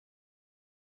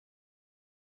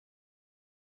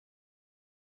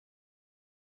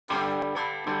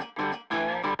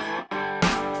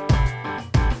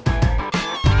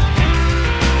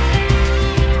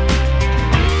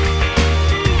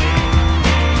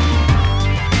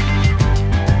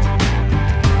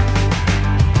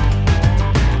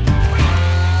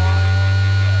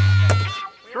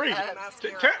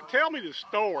tell me the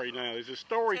story now. There's a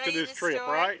story to this trip,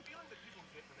 right?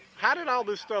 How did all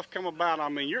this stuff come about? I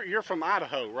mean, you're from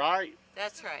Idaho, right?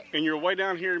 That's right. And you're way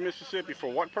down here in Mississippi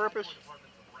for what purpose?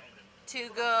 To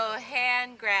go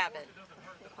hand grabbing.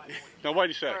 Now wait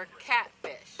a second. Or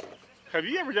catfish. Have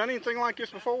you ever done anything like this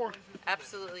before?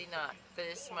 Absolutely not, but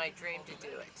it's my dream to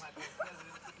do it.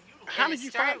 How and did you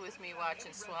it started find? with me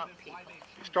watching Swamp People.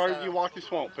 Started you watching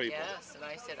Swamp People? Yes, and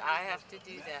I said, I have to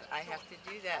do that. I have to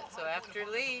do that. So after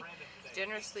Lee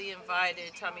generously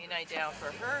invited Tommy and I down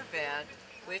for her event,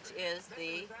 which is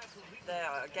the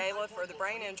Gala for the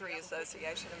Brain Injury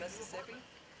Association of Mississippi.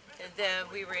 And then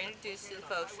we were introduced to the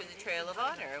folks for the Trail of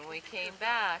Honor. And when we came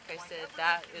back, I said,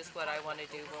 that is what I want to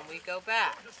do when we go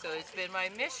back. So it's been my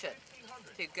mission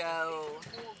to go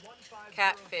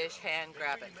catfish hand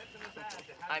grabbing.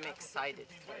 I'm excited,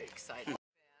 very excited.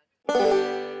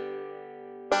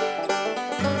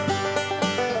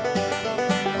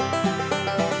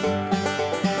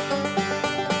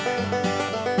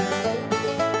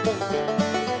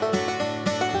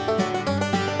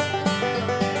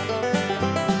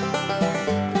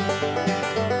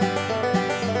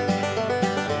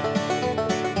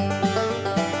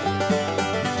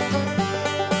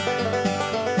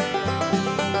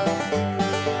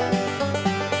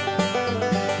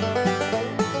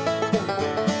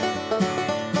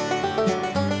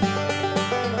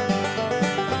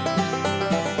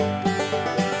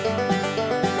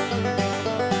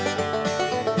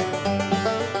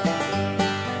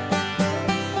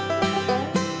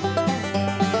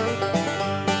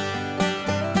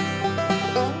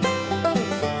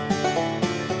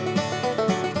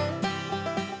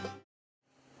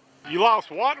 You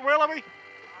lost what, Willoughby? I had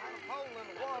a hole in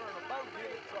the water and a boat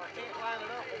hit it, so I can't line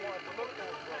it up. I wanted to look for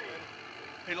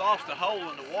something. He lost a hole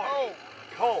in the water.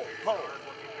 Hole.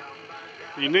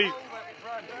 You need.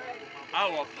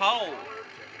 Oh, a pole.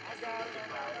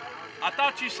 I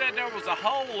thought you said there was a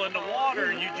hole in the water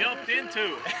and you jumped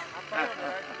into it.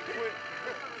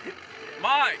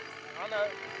 Mike, I know.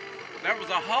 there was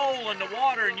a hole in the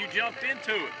water and you jumped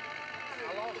into it.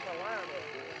 I lost my line.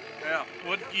 Yeah,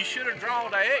 well, you should have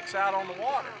drawn the X out on the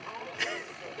water.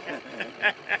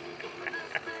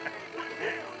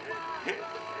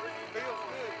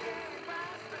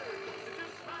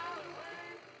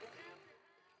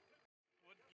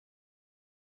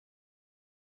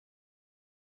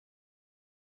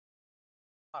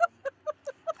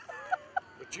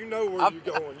 But you know where you're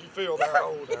going. You feel that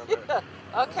hole down there.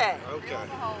 Okay. Okay.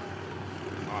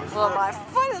 Well, my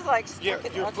foot is like Yeah,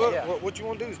 sticking. your Okay. foot. Yeah. What you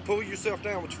want to do is pull yourself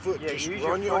down with your foot. Yeah, Just use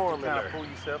run your foot arm to in kind there. of pull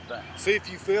yourself down. See if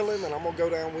you feel him, and I'm gonna go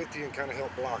down with you and kind of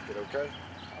help block it. Okay? Okay.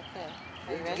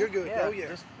 Are you ready? You're good. Yeah, Oh yeah.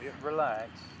 just Yeah. relax.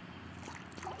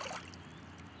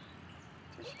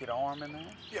 Just get an arm in there?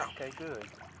 Yeah. Okay, good.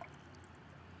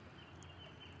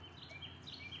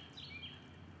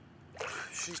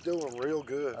 She's doing real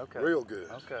good. Okay. Real good.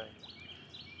 Okay.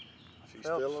 She's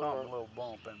Felt feeling something, a around. little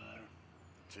bump in there.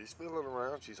 She's feeling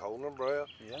around. She's holding her breath.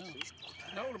 Yeah. She's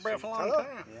Hold the breath a long tough.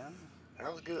 time. Yeah.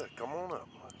 That was good. Come on up.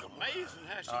 Come on. Amazing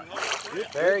how she All right. holds her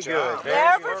breath. Very job. good. Very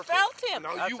Never good. felt him.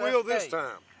 No, That's you will this okay.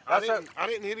 time. That's I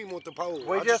didn't hit him with the pole.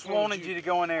 We I just wanted you to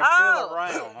go in there and Oh. feel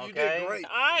around, okay? You did great.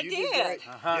 I you did. great.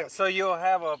 Yeah. So you'll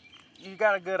have you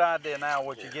got a good idea now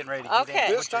what you're getting ready to get Okay.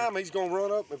 into. This time he's gonna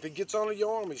run up. If he gets under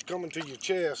your arm, he's coming to your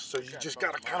chest. So you just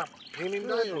gotta kind of pin him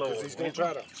down because he's gonna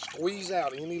try to squeeze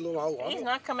out any little hole. He's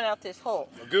not coming out this hole.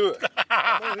 Good.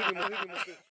 I'm gonna hit him with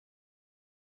this.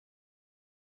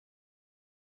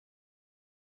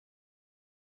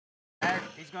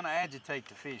 He's going to agitate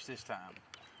the fish this time,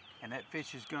 and that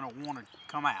fish is going to want to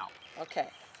come out. Okay.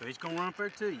 So he's going to run up there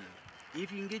to you.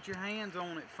 If you can get your hands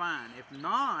on it, fine. If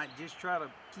not, just try to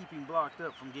keep him blocked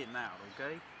up from getting out,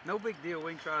 okay? No big deal.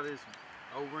 We can try this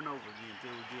over and over again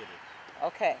until we get it.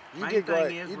 Okay. You Main did thing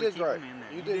great. is You we did keep great. him in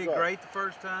there. You You did did great. great the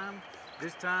first time.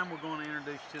 This time we're going to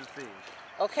introduce you to the fish.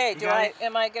 Okay.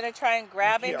 Am I going to try and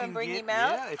grab him and bring him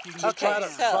out? Yeah, if you can Okay, get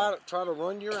your hands. Try to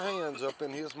run your hands up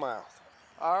in his mouth.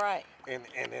 All right. And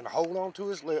then hold on to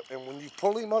his lip. And when you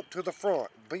pull him up to the front,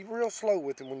 be real slow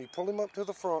with him. When you pull him up to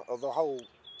the front of the hole,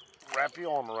 wrap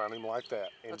your arm around him like that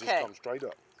and just come straight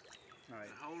up. All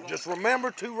right. Just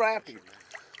remember to wrap him,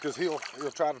 because he'll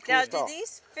try to twist Now, off. do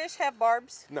these fish have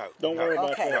barbs? No. Don't worry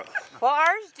about Okay. that. Well,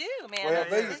 ours do, man. Well,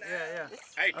 It's- these- Yeah.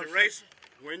 Hey, Theresa,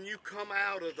 when you come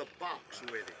out of the box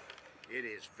with it, it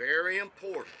is very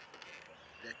important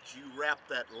that you wrap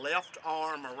that left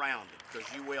arm around it,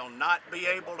 because you will not be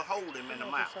able to hold him in the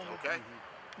mouth, okay?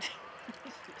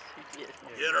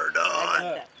 Get her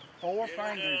done. 4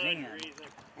 fingers in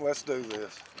Let's do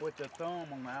this. with the thumb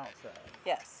on the outside.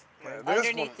 Yes. This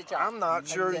Underneath one, the jaw. I'm not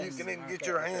sure you can even get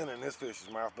your hand in this fish's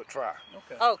mouth, but try.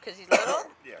 Okay. Oh, because he's little?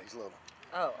 Yeah, he's little.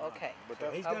 Oh, okay. But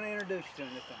So he's going to introduce you to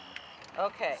him this time.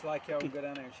 Okay. It's like y'all can go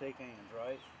down there and shake hands,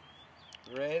 right?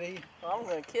 Ready? Well, I'm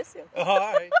going to kiss him. All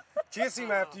right. Kiss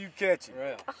him after you catch him.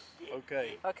 Well,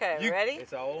 okay. Okay, You- ready?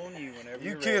 It's all on you whenever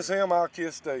You you're kiss ready. him, I'll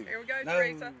kiss Steve. Here we go, No.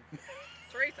 Teresa.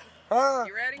 Teresa, Huh?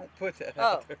 you ready? Don't put that Oh.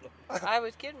 out there. I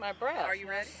was getting my breath. Are you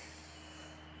ready?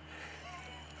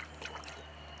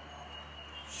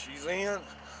 She's in.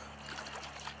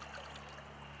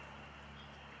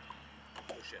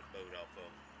 Push that boat off of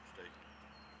him, Steve.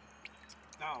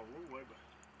 No, we're way back.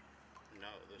 No,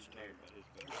 this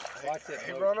time. Watch that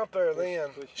He boat. run up there Push- then.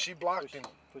 push- She blocked push- him.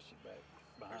 Push it back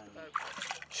behind you.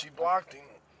 She blocked him,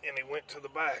 and he went to the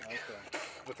back. Okay.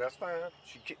 But that's fine.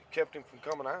 She kept him from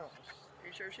coming out. Are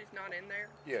you sure she's not in there?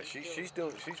 Yeah, she's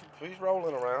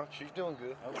rolling around. She's doing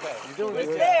good. Okay. You're doing Good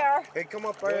good. job. There. He come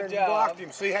up there Good and you job. blocked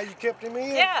him. See how you kept him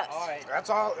in? Yes. All right. That's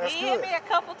all. That's He good. hit me a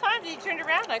couple times. He turned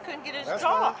around. I couldn't get his That's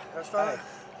jaw. fine. That's fine.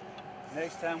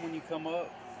 Next time when you come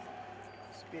up,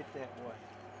 spit that way.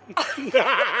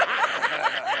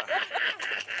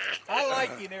 I like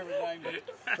you and everything,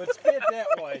 but spit that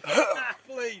way.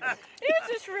 Please. It's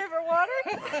just river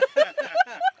water.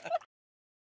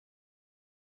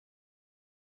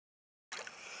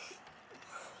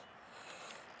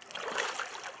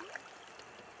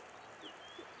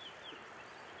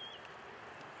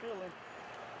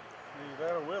 Either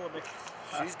that or Willoughby.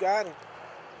 She's got him.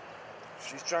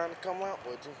 She's trying to come out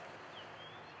with him.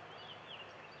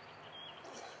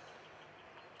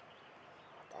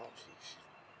 I thought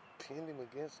she pinned him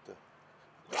against the.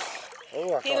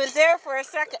 Oh, I He thought was there for a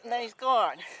second and then he's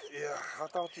gone. Yeah, I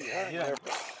thought you had him Yeah. there.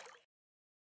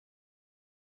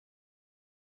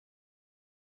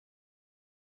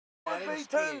 Me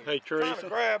too. Hey, Trying to Teresa.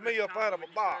 grab me up out of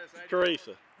a box.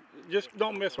 Teresa, just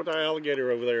don't mess with our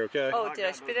alligator over there, okay? Oh, did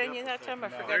I spit on you that time? I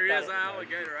forgot There about is it. an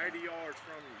alligator 80 yards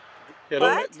from you. Yeah,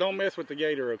 What? don't mess with the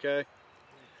gator, okay?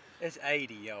 It's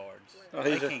 80 yards. Oh,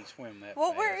 They he's a- can't swim that Well,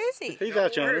 fast. where is he? He's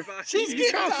out yonder. She's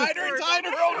getting tighter and tighter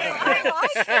on it. I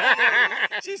like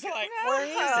that. She's like, Wow. where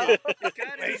is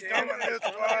he? He's coming this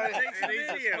way. And he's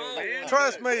a small one.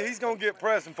 Trust me, he's gonna get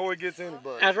pressing before he gets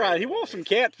anybody. That's right. He wants some Makes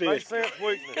catfish. sense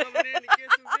weakness. Coming in to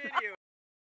get some video.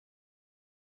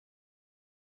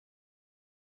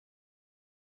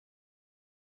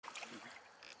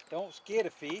 Don't scare the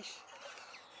fish.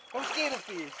 Don't scare the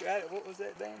fish. Right? What was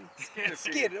that, Danny? Don't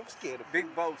scare the fish.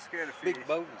 Big boat scared of fish. Big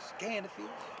boat and scare the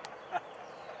fish.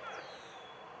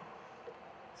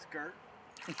 Skirt.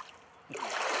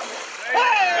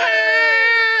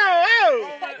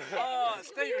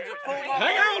 Steven, just pull my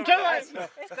Hang on to it.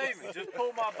 Steven, just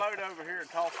pull my boat over here and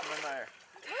toss him in there.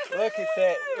 Look at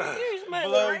that Here's my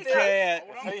blue little cat.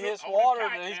 He hits water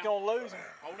and he's gonna lose him.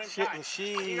 Hold him Shit, tight. and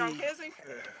she. You gonna kiss him?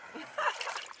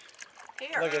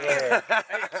 Here. Look at that.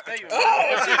 Hey, Steven. Oh,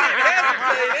 she didn't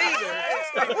hesitate either.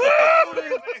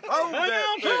 Hold Hang that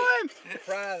on fish. to him.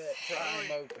 Pry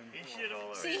him open.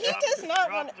 See, he does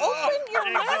not want to open your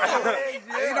mouth.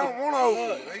 He don't want to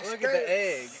open. Look, He's look at the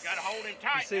egg. Gotta hold him You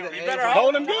tight. see the You egg? better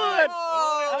Hold him good.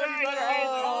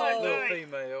 Little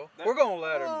female. We're gonna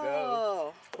let her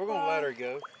go. Oh. We're gonna let her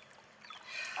go.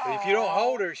 But if you don't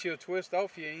hold her, she'll twist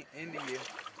off you into your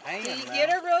hand. Do you now. get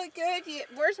her really good?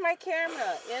 Where's my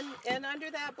camera? In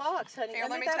under that box, honey. Here,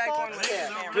 under let me that take box one with there.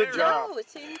 you. Good job. No,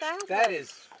 it's in that That one.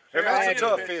 is And that's a fabulous.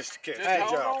 tough fish to catch. Just Good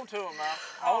hold job. on to him now.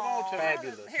 Hold on to him.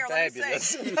 Fabulous. Here, let me Fabulous.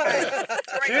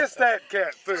 see. Kiss that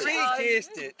catfish. She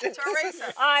kissed it.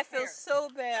 Teresa. I feel so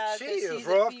bad. She that is she's a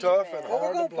rough, tough, and female. Well,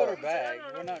 we're hard gonna to put her blow. back.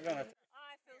 We're not gonna.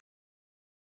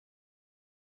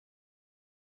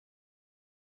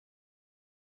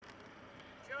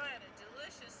 Enjoying a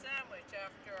delicious sandwich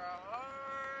after a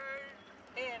hard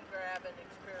hand-grabbing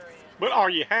experience. But are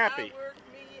you happy? I worked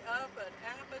me up an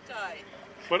appetite.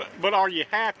 But are you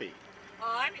happy?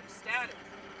 Oh, I'm ecstatic.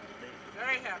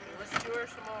 Very happy. Let's do her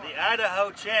some more. The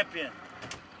Idaho champion.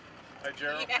 Hey,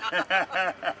 Gerald. Yeah.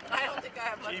 I don't think I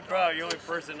have much. She's probably the only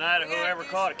person in Idaho We gotta ever do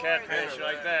caught a some more of catfish that.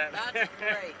 like that. That's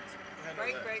great.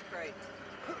 Great, great, great.